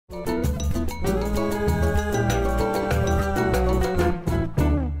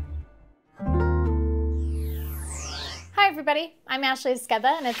everybody, I'm Ashley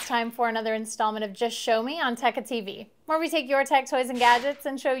Skeda, and it's time for another installment of Just Show Me on Tekka TV, where we take your tech toys and gadgets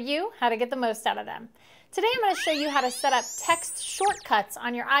and show you how to get the most out of them. Today I'm going to show you how to set up text shortcuts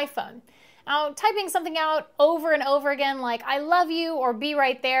on your iPhone. Now, typing something out over and over again like I love you or be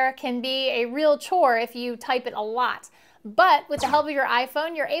right there can be a real chore if you type it a lot. But with the help of your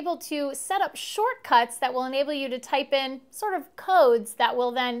iPhone, you're able to set up shortcuts that will enable you to type in sort of codes that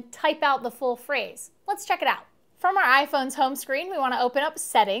will then type out the full phrase. Let's check it out. From our iPhone's home screen, we want to open up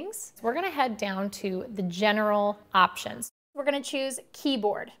Settings. We're going to head down to the General options. We're going to choose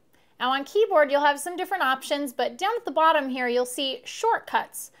Keyboard. Now on Keyboard, you'll have some different options, but down at the bottom here, you'll see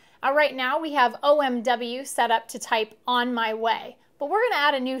Shortcuts. Right now, we have OMW set up to type on my way, but we're going to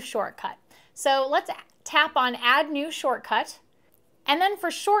add a new shortcut. So let's tap on Add New Shortcut. And then for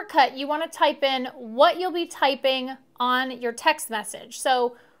shortcut, you want to type in what you'll be typing on your text message.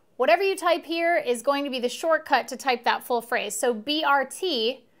 So whatever you type here is going to be the shortcut to type that full phrase. So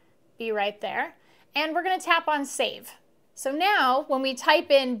BRT, be right there. And we're going to tap on Save. So now when we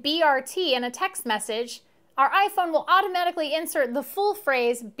type in BRT in a text message, our iPhone will automatically insert the full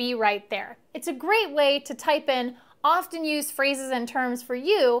phrase, be right there. It's a great way to type in often used phrases and terms for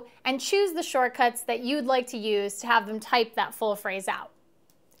you and choose the shortcuts that you'd like to use to have them type that full phrase out.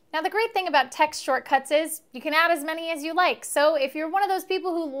 Now the great thing about text shortcuts is you can add as many as you like. So if you're one of those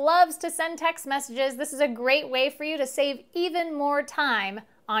people who loves to send text messages, this is a great way for you to save even more time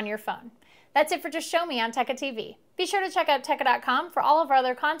on your phone. That's it for Just Show Me on Tekka TV. Be sure to check out Tekka.com for all of our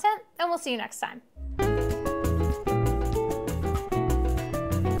other content, and we'll see you next time.